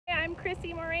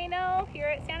Cryssie Moreno here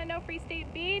at San Onofre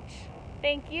State Beach.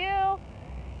 Thank you.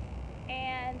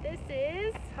 And this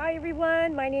is... Hi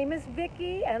everyone, my name is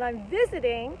Vicki and I'm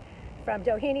visiting from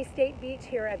Doheny State Beach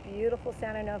here at beautiful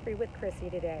San Onofre with Cryssie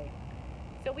today.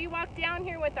 So we walked down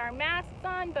here with our masks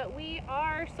on, but we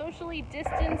are socially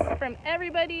distanced from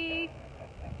everybody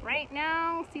right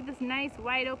now. See this nice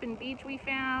wide open beach we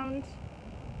found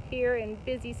here in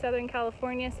busy Southern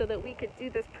California so that we could do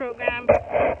this program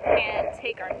and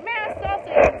take our masks off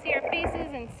so you can see our faces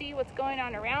and see what's going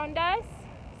on around us.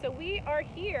 So we are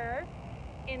here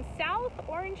in South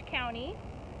Orange County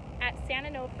at San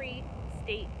Onofre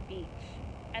State Beach.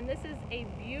 And this is a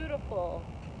beautiful,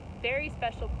 very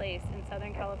special place in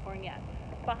Southern California.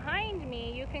 Behind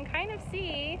me, you can kind of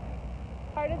see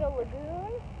part of the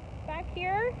lagoon back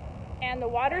here and the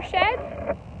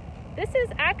watershed. This is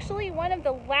actually one of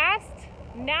the last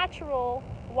natural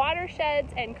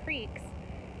watersheds and creeks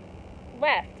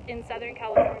left in Southern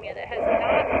California that has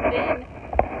not been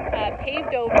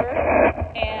paved over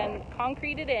and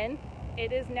concreted in.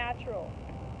 It is natural.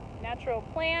 Natural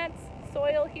plants,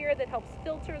 soil here that helps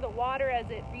filter the water as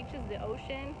it reaches the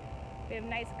ocean. We have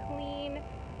nice, clean,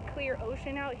 clear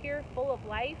ocean out here, full of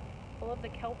life, full of the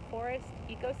kelp forest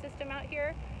ecosystem out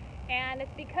here. And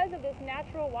it's because of this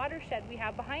natural watershed we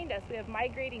have behind us. We have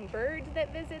migrating birds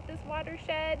that visit this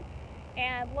watershed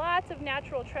and lots of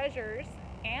natural treasures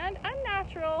and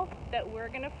unnatural that we're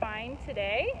going to find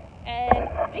today. And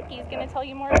Vicki's going to tell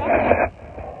you more about that.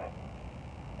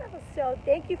 So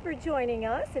thank you for joining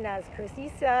us. And as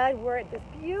Cryssie said, we're at this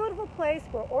beautiful place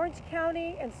where Orange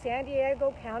County and San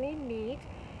Diego County meet.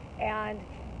 And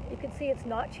you can see it's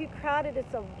not too crowded.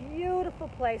 It's a beautiful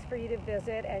place for you to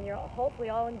visit, and you're hopefully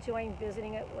all enjoying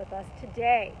visiting it with us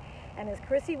today. And as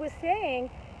Cryssie was saying,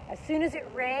 as soon as it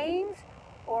rains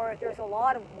or if there's a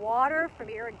lot of water from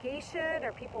irrigation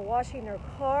or people washing their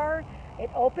car, it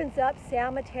opens up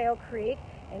San Mateo Creek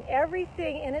and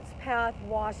everything in its path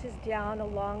washes down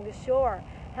along the shore.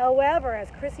 However, as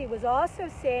Cryssie was also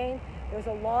saying, there's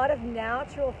a lot of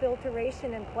natural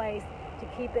filtration in place to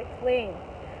keep it clean.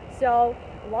 So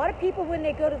a lot of people, when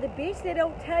they go to the beach, they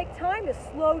don't take time to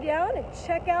slow down and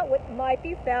check out what might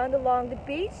be found along the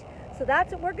beach. So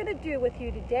that's what we're going to do with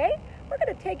you today. We're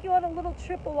going to take you on a little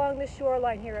trip along the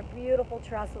shoreline here at beautiful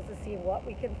Trestles to see what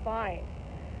we can find.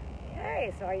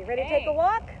 Okay, so are you ready to take a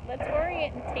walk? Let's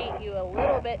orientate you a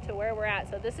little bit to where we're at.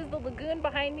 So this is the lagoon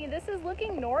behind me. This is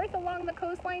looking north along the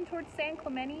coastline towards San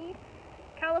Clemente,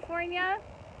 California.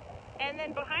 And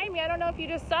then behind me, I don't know if you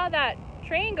just saw that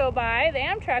train go by. The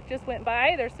Amtrak just went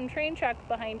by. There's some train tracks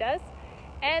behind us.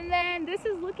 And then this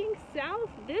is looking south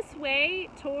this way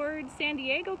towards San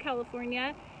Diego,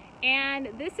 California. And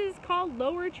this is called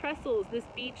Lower Trestles, this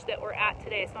beach that we're at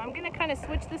today. So I'm going to kind of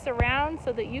switch this around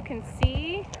so that you can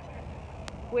see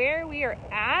where we are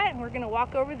at. We're going to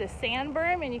walk over the sand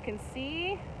berm and you can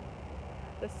see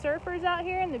the surfers out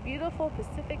here in the beautiful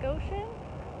Pacific Ocean.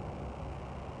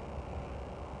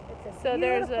 It's a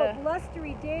beautiful,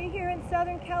 blustery day here in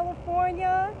Southern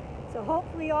California. So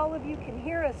hopefully all of you can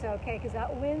hear us okay, because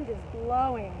that wind is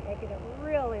blowing, making it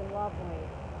really lovely.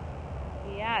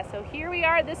 Yeah, so here we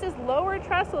are. This is Lower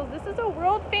Trestles. This is a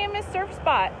world famous surf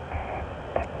spot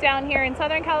down here in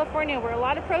Southern California where a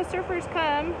lot of pro surfers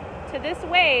come to this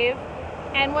wave.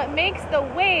 And what makes the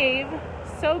wave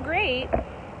so great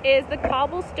is the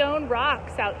cobblestone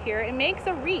rocks out here. It makes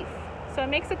a reef. So it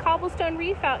makes a cobblestone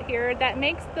reef out here that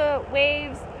makes the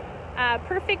waves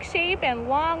perfect shape and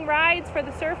long rides for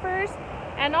the surfers.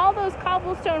 And all those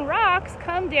cobblestone rocks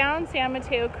come down San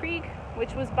Mateo Creek,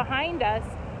 which was behind us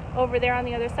over there on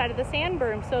the other side of the sand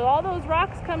berm. So all those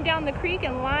rocks come down the creek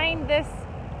and line this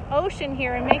ocean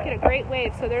here and make it a great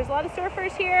wave. So there's a lot of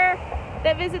surfers here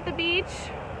that visit the beach,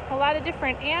 a lot of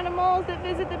different animals that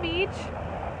visit the beach.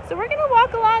 So we're gonna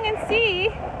walk along and see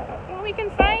what we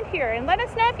can find here. And let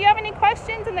us know if you have any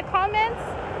questions in the comments.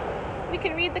 We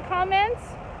can read the comments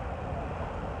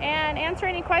and answer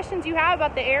any questions you have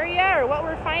about the area or what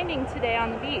we're finding today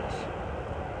on the beach.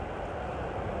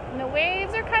 And the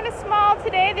waves are kind of small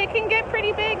today. They can get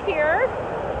pretty big here.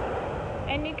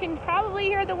 And you can probably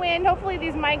hear the wind. Hopefully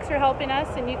these mics are helping us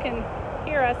and you can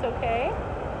hear us okay.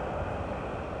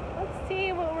 Let's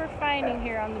see what we're finding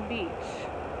here on the beach.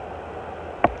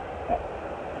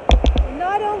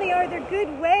 Not only are there good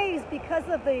waves because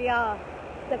of the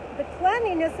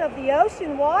cleanliness of the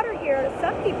ocean water here,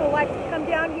 some people like to come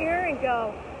down here and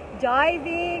go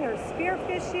diving or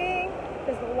spearfishing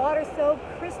because the water's so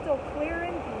crystal clear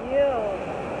and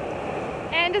blue.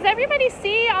 And does everybody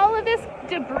see all of this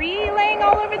debris laying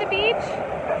all over the beach?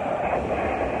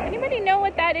 Anybody know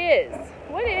what that is?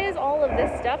 What is all of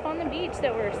this stuff on the beach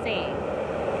that we're seeing?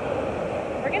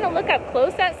 we're gonna look up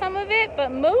close at some of it, but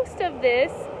most of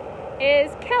this is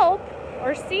kelp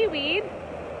or seaweed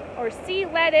or sea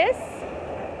lettuce.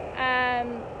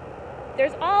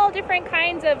 There's all different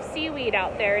kinds of seaweed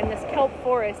out there in this kelp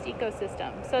forest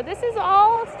ecosystem. So this is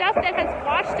all stuff that has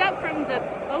washed up from the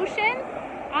ocean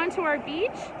onto our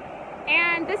beach.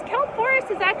 And this kelp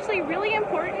forest is actually really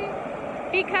important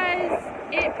because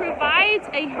it provides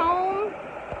a home,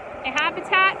 a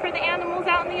habitat for the animals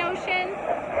out in the ocean,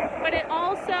 but it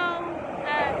also,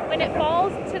 when it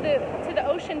falls to the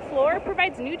ocean floor,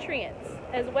 provides nutrients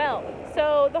as well.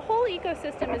 So the whole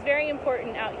ecosystem is very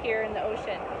important out here in the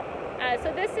ocean.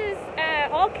 So this is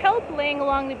all kelp laying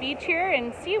along the beach here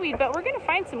and seaweed, but we're going to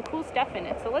find some cool stuff in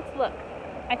it. So let's look.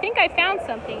 I think I found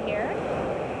something here.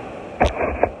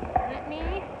 Let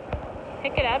me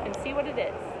pick it up and see what it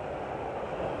is.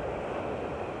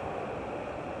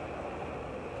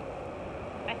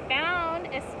 I found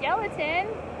a skeleton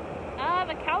of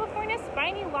a California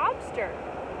spiny lobster.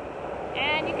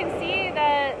 And you can see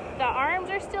the arms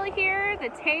are still here, the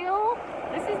tail.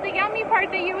 This is the yummy part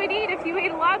that you would eat if you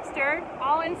ate a lobster,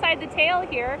 all inside the tail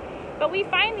here. But we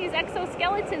find these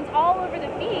exoskeletons all over the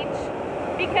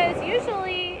beach because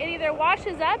usually it either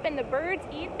washes up and the birds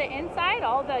eat the inside,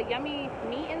 all the yummy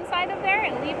meat inside of there,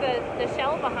 and leave the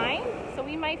shell behind. So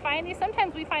we might find these.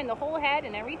 Sometimes we find the whole head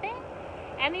and everything.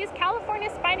 And these California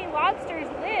spiny lobsters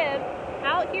live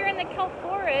out here in the kelp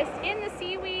forest, in the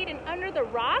seaweed and under the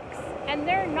rocks, and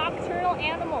they're nocturnal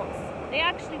animals. They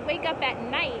actually wake up at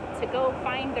night to go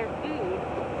find their food,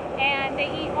 and they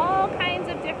eat all kinds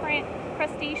of different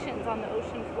crustaceans on the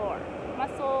ocean floor.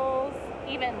 Mussels,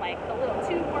 even like the little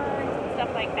tube worms and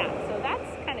stuff like that. So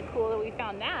that's kind of cool that we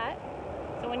found that.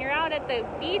 So when you're out at the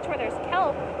beach where there's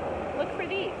kelp, look for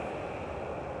these.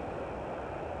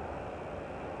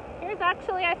 Here's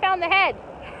actually, I found the head.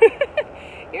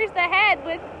 Here's the head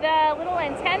with the little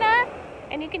antenna,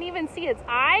 and you can even see its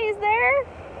eyes there.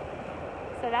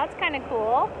 So that's kind of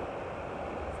cool.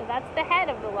 So that's the head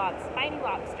of the spiny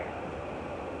lobster.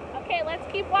 Okay, let's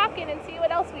keep walking and see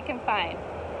what else we can find.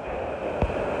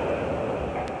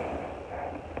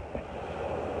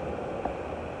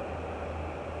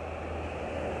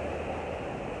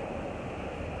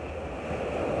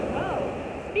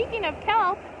 Whoa. Speaking of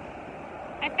kelp,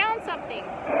 I found something.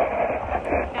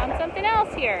 Found something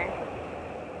else here.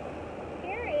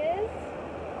 Here is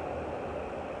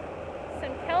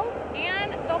some kelp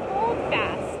and the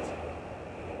holdfast.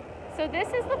 So this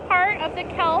is the part of the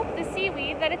kelp, the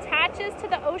seaweed, that attaches to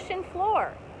the ocean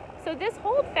floor. So this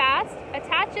holdfast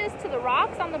attaches to the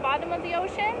rocks on the bottom of the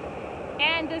ocean,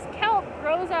 and this kelp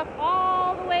grows up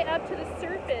all the way up to the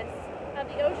surface of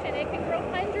the ocean. It can grow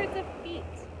hundreds of feet.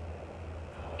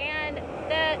 And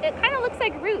it kind of looks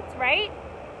like roots, right?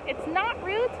 It's not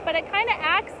roots, but it kind of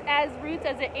acts as roots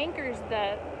as it anchors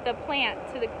the plant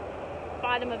to the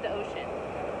bottom of the ocean.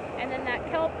 And then that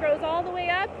kelp grows all the way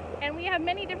up, and we have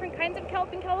many different kinds of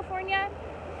kelp in California,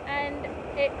 and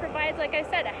it provides, like I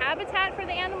said, a habitat for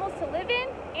the animals to live in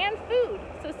and food.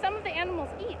 So some of the animals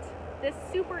eat this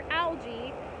super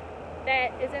algae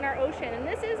that is in our ocean, and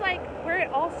this is like where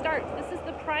it all starts. This is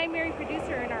the primary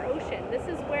producer in our ocean. This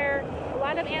is where a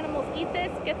lot of animals eat this,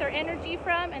 get their energy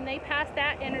from, and they pass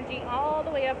that energy all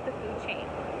the way up the food chain.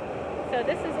 So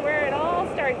this is where it all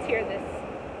starts here, this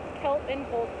kelp and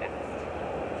holdfast.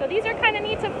 So these are kind of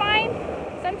neat to find.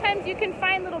 Sometimes you can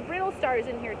find little brittle stars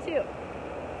in here too.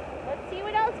 Let's see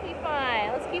what else we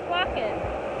find. Let's keep walking.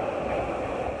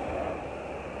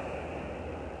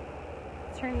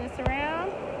 Turn this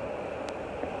around.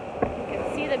 You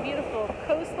can see the beautiful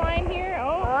coastline here.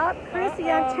 Oh,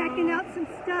 Cryssie, I'm checking out some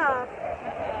stuff.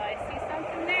 I see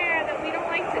something there that we don't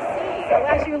like to see. So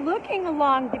as you're looking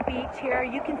along the beach here,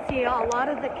 you can see a lot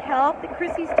of the kelp that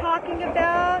Crissie's talking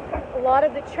about, a lot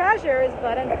of the treasures,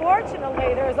 but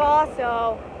unfortunately there's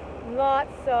also not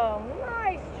so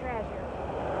nice treasure.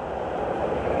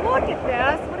 Look at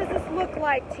this. What does this look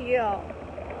like to you?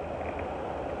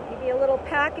 Maybe a little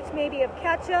package maybe of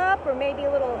ketchup or maybe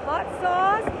a little hot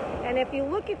sauce. And if you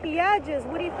look at the edges,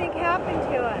 what do you think happened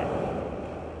to it?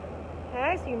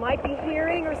 Okay, so you might be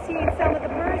hearing or seeing some of the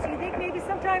birds. You think maybe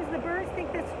sometimes the birds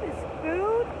think this is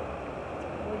food?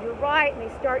 Well, you're right, and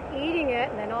they start eating it,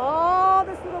 and then all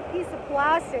this little piece of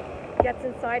plastic gets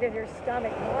inside of your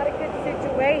stomach. Not a good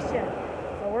situation.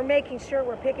 So we're making sure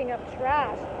we're picking up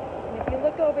trash. And if you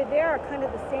look over there, kind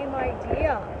of the same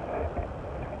idea.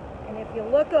 And if you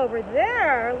look over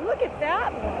there, look at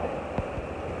that one.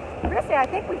 Cryssie, I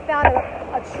think we found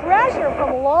a treasure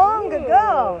from long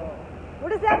ago.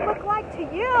 What does that look like to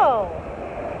you?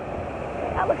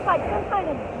 That looks like some kind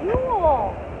of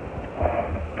jewel.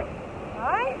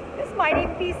 right? This might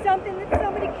even be something that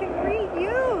somebody can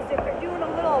reuse if they're doing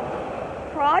a little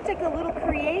project, a little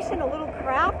creation, a little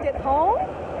craft at home,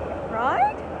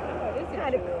 right? Oh, this is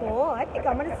Kind of cool. I think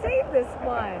I'm going to save this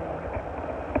one.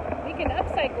 We can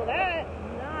upcycle that.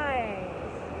 Nice.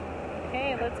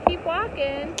 Okay, let's keep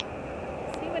walking.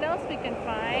 See what else we can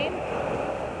find.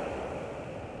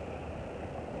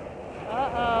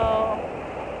 Uh-oh.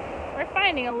 We're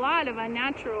finding a lot of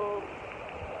unnatural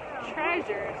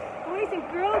treasures. Boys and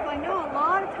girls, I know a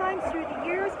lot of times through the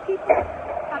years people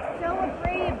have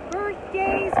celebrated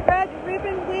birthdays, Red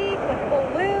Ribbon Week with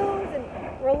balloons and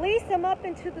release them up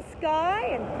into the sky,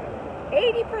 and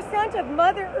 80% of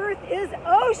Mother Earth is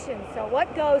ocean, so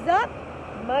what goes up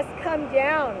must come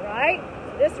down, right?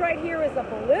 So this right here is a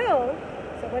balloon,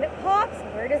 so when it pops,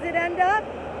 where does it end up?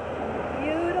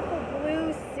 Beautiful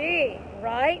blue sea,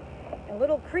 right? And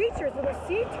little creatures, little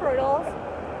sea turtles,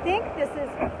 think this is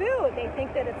food. They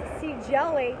think that it's a sea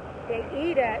jelly. They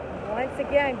eat it. Once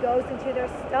again, goes into their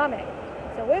stomach.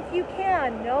 So if you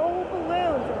can, no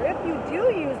balloons, or if you do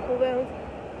use balloons,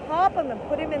 pop them and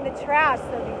put them in the trash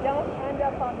so they don't end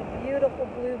up on the beautiful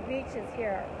blue beaches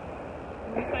here.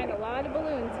 We find a lot of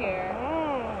balloons here.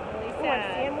 Really I'm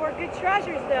sad. seeing more good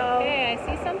treasures though. Okay, I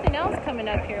see something else coming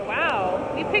up here.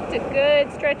 Wow, we picked a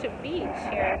good stretch of beach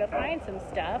here to find some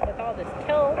stuff with all this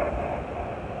kelp.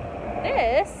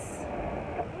 This,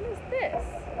 what is this?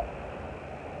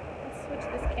 Let's switch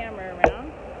this camera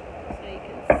around so you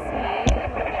can see a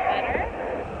little bit better.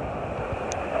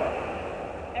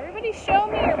 Everybody show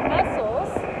me your muscles.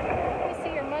 Let me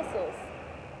see your muscles.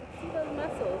 Let's see those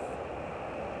muscles.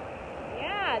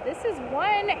 Yeah, this is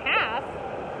 1/2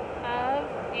 of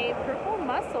a purple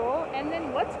mussel, and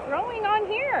then what's growing on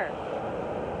here?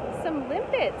 Some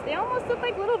limpets. They almost look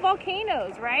like little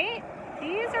volcanoes, right?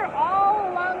 These are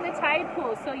all along the tide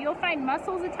pools, so you'll find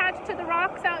mussels attached to the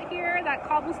rocks out here, that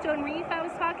cobblestone reef I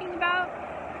was talking about,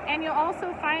 and you'll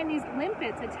also find these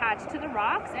limpets attached to the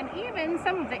rocks, and even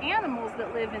some of the animals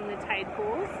that live in the tide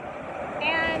pools.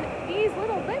 And these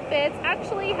little limpets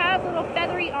actually have little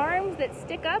feathery arms that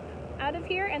stick up out of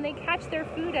here, and they catch their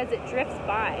food as it drifts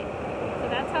by. So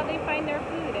that's how they find their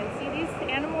food. And see, these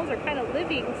animals are kind of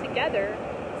living together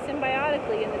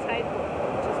symbiotically in the tide pool,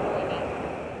 which is really neat.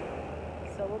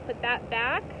 So we'll put that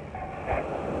back.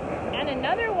 And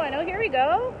another one. Oh, here we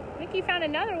go. Vicki found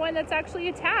another one that's actually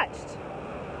attached.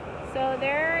 So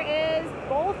there is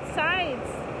both sides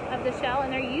of the shell,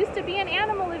 and there used to be an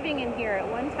animal living in here at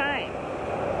one time.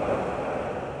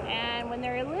 And when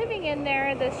they're living in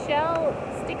there, the shell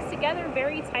sticks together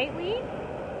very tightly,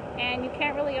 and you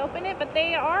can't really open it, but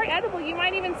they are edible. You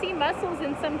might even see mussels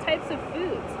in some types of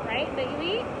foods, right, that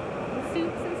you eat,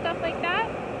 soups and stuff like that.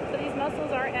 So these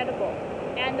mussels are edible.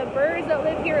 And the birds that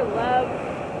live here love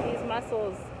these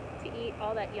mussels to eat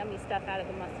all that yummy stuff out of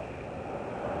the mussel.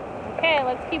 Okay,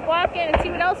 let's keep walking and see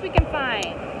what else we can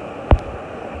find.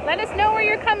 Let us know where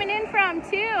you're coming in from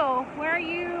too, where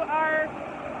you are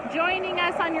joining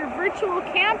us on your virtual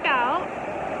campout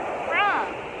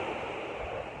from.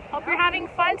 Hope you're having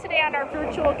fun today on our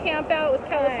virtual campout with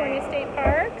California State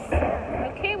Parks.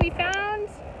 Okay, we found...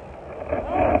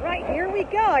 Oh, right, here we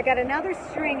go. I got another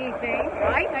stringy thing,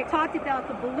 right? And I talked about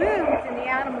the balloons and the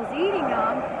animals eating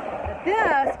them. But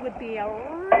this would be a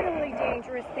really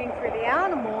dangerous thing for the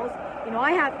animals. You know,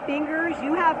 I have fingers,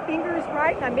 you have fingers,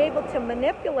 right? And I'm able to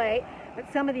manipulate.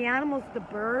 But some of the animals, the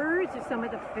birds, or some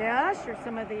of the fish, or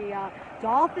some of the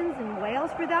dolphins and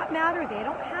whales for that matter, they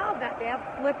don't have that. They have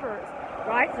flippers,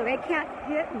 right? So they can't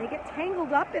hit and they get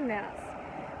tangled up in this.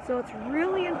 So it's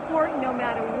really important, no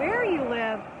matter where you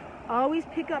live, always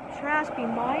pick up trash. Be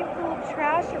mindful of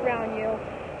trash around you,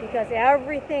 because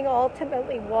everything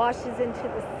ultimately washes into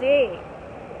the sea.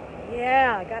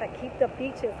 Yeah, gotta keep the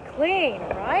beaches clean,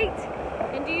 right?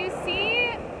 And do you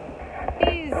see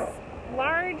these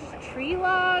large tree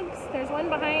logs? There's one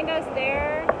behind us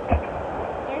there.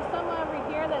 There's some over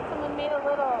here that someone made a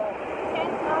little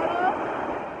tent out of.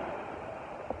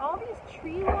 All these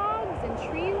tree logs and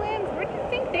tree limbs, where do you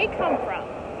think they come from?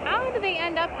 How do they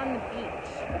end up on the beach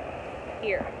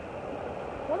here?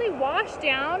 Well, they wash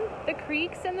down the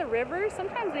creeks and the rivers.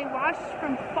 Sometimes they wash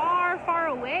from far, far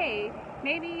away,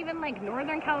 maybe even like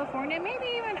Northern California, maybe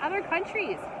even other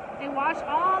countries. They wash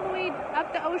all the way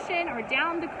up the ocean or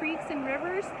down the creeks and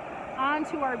rivers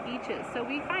onto our beaches. So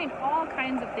we find all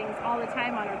kinds of things all the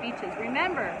time on our beaches.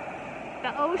 Remember,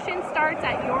 the ocean starts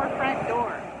at your front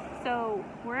door. So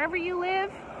wherever you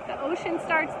live, the ocean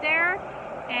starts there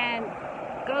and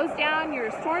goes down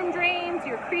your storm drains,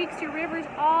 your creeks, your rivers,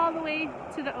 all the way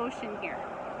to the ocean here.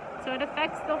 So it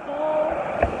affects the whole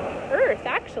earth,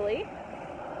 actually.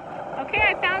 Okay,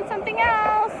 I found something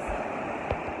else.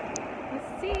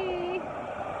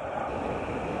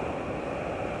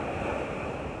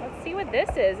 what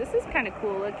this is. This is kind of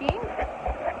cool looking.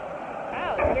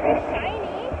 Wow, it's very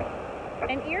shiny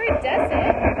and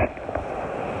iridescent.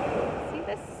 See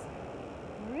this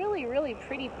really, really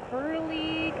pretty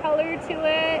pearly color to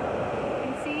it.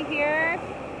 You can see here.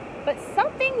 But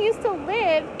something used to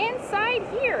live inside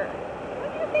here.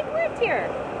 What do you think lived here?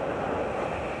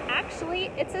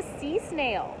 Actually, it's a sea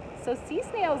snail. So sea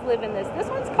snails live in this. This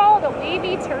one's called a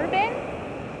wavy turban.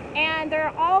 And there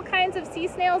are all kinds of sea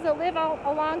snails that live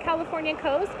along California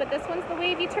coast, but this one's the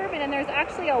wavy turban. And there's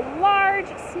actually a large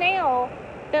snail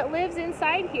that lives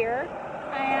inside here.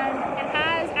 And it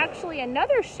has actually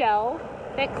another shell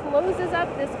that closes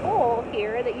up this hole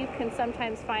here that you can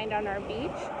sometimes find on our beach.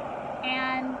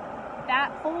 And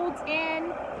that holds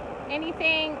in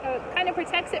anything, kind of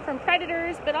protects it from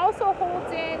predators, but also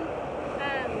holds in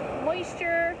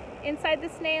moisture inside the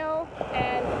snail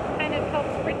and kind of helps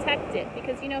protect it,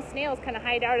 because you know snails kind of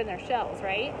hide out in their shells,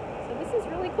 right? So this is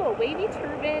really cool. Wavy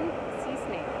turban sea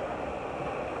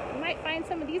snail. You might find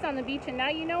some of these on the beach, and now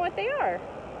you know what they are.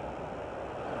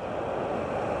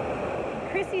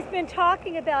 Crissie's been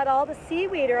talking about all the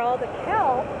seaweed or all the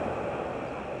kelp.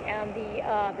 And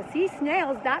the sea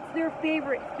snails, that's their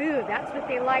favorite food. That's what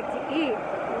they like to eat.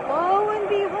 Lo and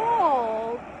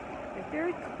behold, if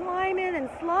they're climbing and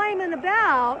sliming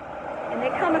about and they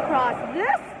come across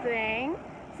this thing,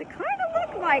 does it kind of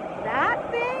look like that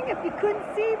thing if you couldn't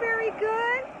see very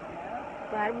good?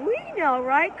 But we know,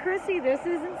 right, Cryssie, this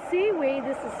isn't seaweed,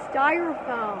 this is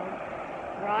styrofoam,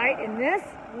 right? And this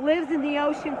lives in the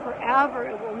ocean forever.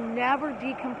 It will never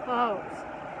decompose.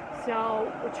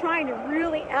 So we're trying to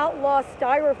really outlaw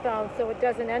styrofoam so it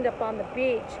doesn't end up on the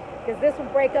beach, because this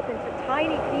will break up into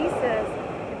tiny pieces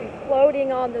and be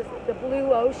floating on the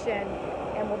blue ocean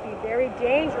and will be very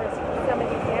dangerous for some of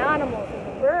these animals and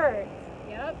the birds.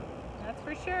 Yep, that's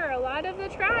for sure. A lot of the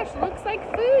trash looks like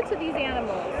food to these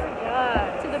animals. It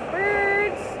does. To the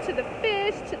birds, to the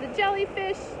fish, to the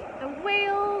jellyfish, the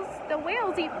whales. The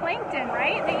whales eat plankton,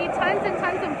 right? They eat tons and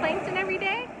tons of plankton every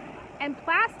day. And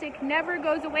plastic never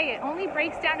goes away. It only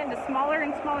breaks down into smaller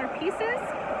and smaller pieces.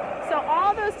 So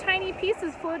all those tiny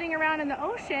pieces floating around in the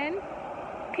ocean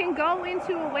can go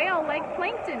into a whale like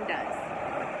plankton does.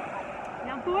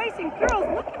 Now, boys and girls,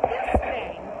 look at this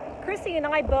thing. Cryssie and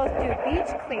I both do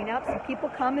beach cleanups, and people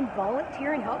come and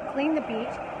volunteer and help clean the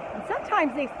beach. And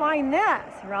sometimes they find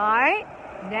this, right?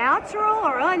 Natural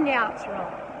or unnatural?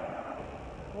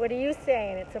 What are you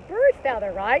saying? It's a bird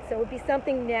feather, right? So it would be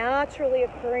something naturally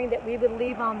occurring that we would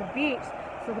leave on the beach.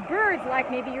 So the birds,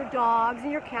 like maybe your dogs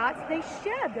and your cats, they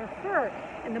shed their fur.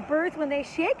 And the birds, when they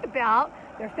shake about,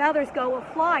 their feathers go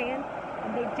a-flying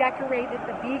and they decorated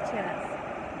the beaches.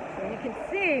 So you can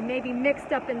see, maybe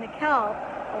mixed up in the kelp,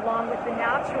 along with the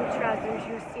natural treasures,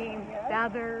 you're seeing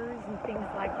feathers and things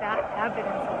like that,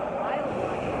 evidence of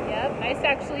wildlife. Yep, nice to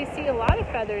actually see a lot of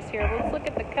feathers here. Let's look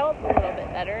at the kelp a little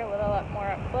bit better, a little more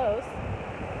up close.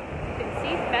 You can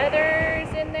see feathers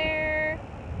in there.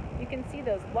 You can see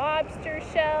those lobster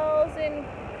shells and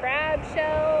crab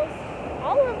shells.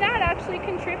 All of that actually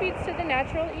contributes to the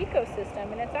natural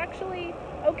ecosystem, and it's actually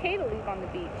okay to leave on the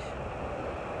beach.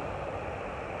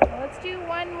 Now let's do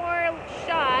one more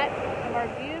shot of our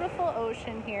beautiful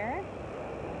ocean here.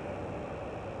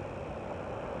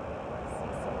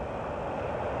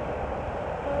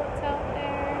 Out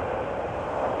there.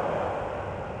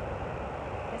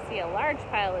 I see a large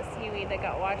pile of seaweed that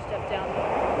got washed up down there.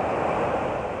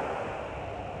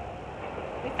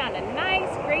 We found a nice,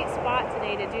 great spot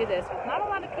today to do this with not a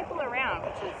lot of people around,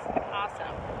 which is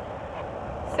awesome.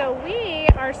 So we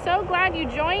are so glad you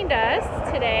joined us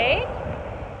today,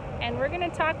 and we're going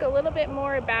to talk a little bit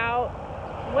more about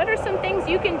what are some things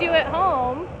you can do at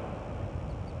home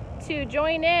to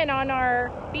join in on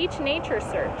our beach nature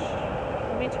search.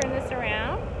 Let me turn this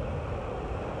around.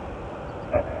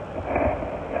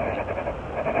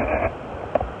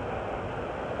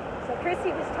 So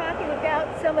Cryssie was talking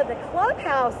about some of the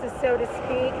clubhouses, so to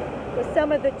speak, with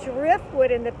some of the driftwood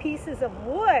and the pieces of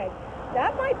wood.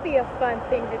 That might be a fun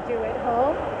thing to do at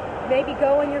home. Maybe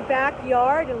go in your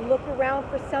backyard and look around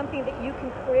for something that you can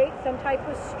create some type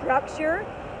of structure,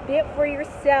 be it for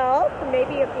yourself, or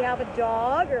maybe if you have a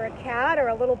dog or a cat or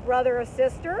a little brother or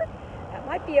sister. That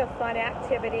might be a fun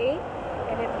activity.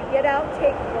 And if you get out and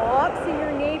take walks in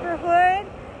your neighborhood,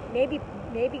 maybe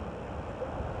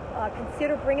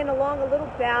consider bringing along a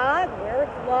little bag, wear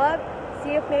a glove,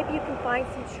 see if maybe you can find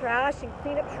some trash and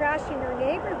clean up trash in your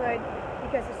neighborhood.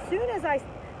 Because as soon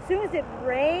as it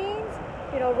rains,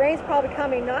 you know, rain's probably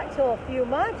coming not until a few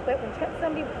months, but when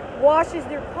somebody washes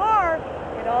their car,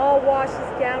 it all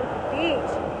washes down the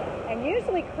beach. And And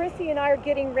usually Cryssie and I are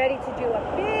getting ready to do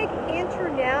a big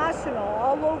international,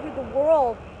 all over the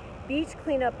world, beach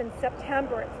cleanup in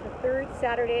September. It's the 3rd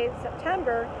Saturday in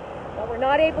September. But we're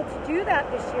not able to do that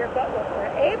this year. But what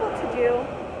we're able to do,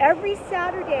 every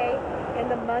Saturday in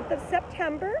the month of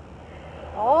September,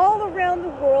 all around the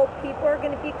world, people are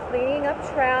going to be cleaning up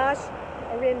trash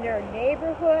or in their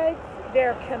neighborhoods,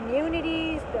 their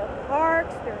communities, their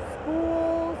parks, their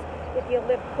schools, if you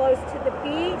live close to the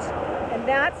beach. And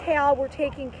that's how we're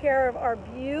taking care of our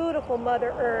beautiful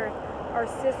Mother Earth, our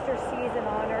sister seas in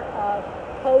honor of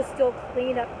Coastal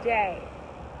Cleanup Day.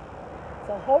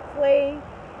 So hopefully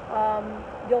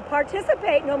you'll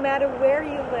participate no matter where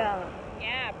you live.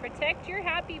 Yeah, protect your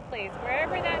happy place,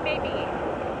 wherever that may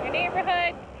be. Your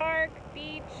neighborhood, park,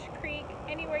 beach, creek,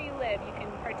 anywhere you live, you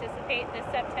can participate this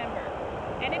September.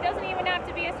 And it doesn't even have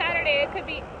to be a Saturday. It could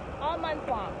be all month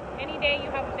long. Any day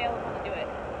you have available to do it.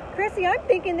 Cryssie, I'm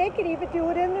thinking they could even do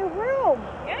it in their room.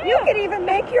 Yeah. You could even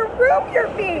make your room your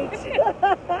beach.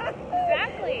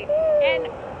 Exactly. And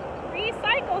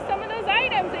recycle some of those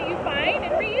items that you find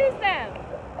and reuse them.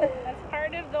 That's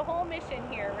part of the whole mission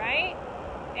here, right?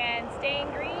 And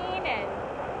staying green and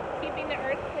keeping the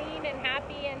earth clean and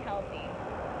happy and healthy.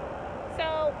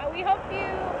 So we hope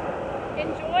you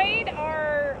enjoyed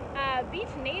our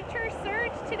beach nature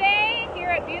search today here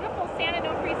at beautiful San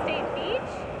Onofre State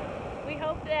Beach. We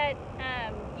hope that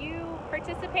you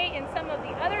participate in some of the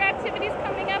other activities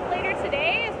coming up later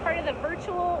today as part of the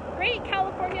Great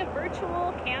California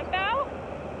Virtual Campout.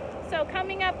 So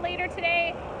coming up later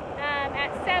today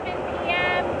at 7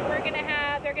 p.m.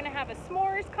 they're gonna have a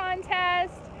s'mores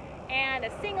contest and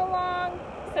a sing-along.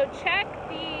 So check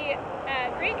the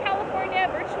Great California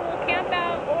Virtual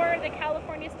Campout or the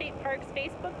California State Parks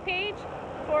Facebook page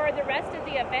for the rest of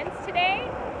the events today.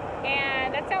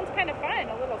 And that sounds kind of fun,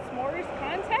 a little s'mores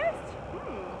contest.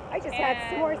 I just had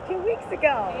s'mores 2 weeks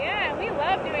ago. Yeah, we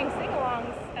love doing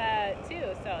sing-alongs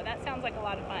too, so that sounds like a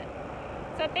lot of fun.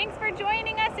 So thanks for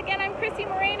joining us. Again, I'm Cryssie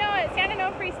Moreno at San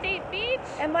Onofre State Beach.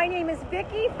 And my name is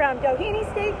Vicki from Doheny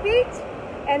State Beach.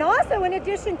 And also, in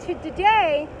addition to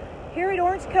today, here at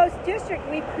Orange Coast District,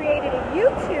 we've created a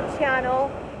YouTube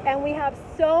channel, and we have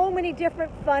so many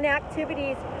different fun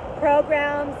activities,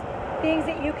 programs, things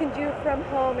that you can do from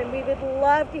home, and we would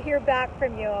love to hear back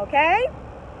from you, okay?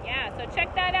 Yeah, so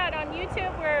check that out on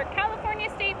YouTube. We're California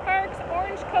State Parks,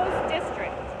 Orange Coast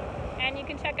District. And you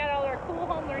can check out all our cool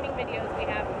home learning videos we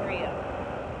have for you.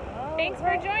 Thanks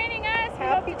for joining us. We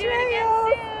hope to do it again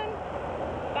soon.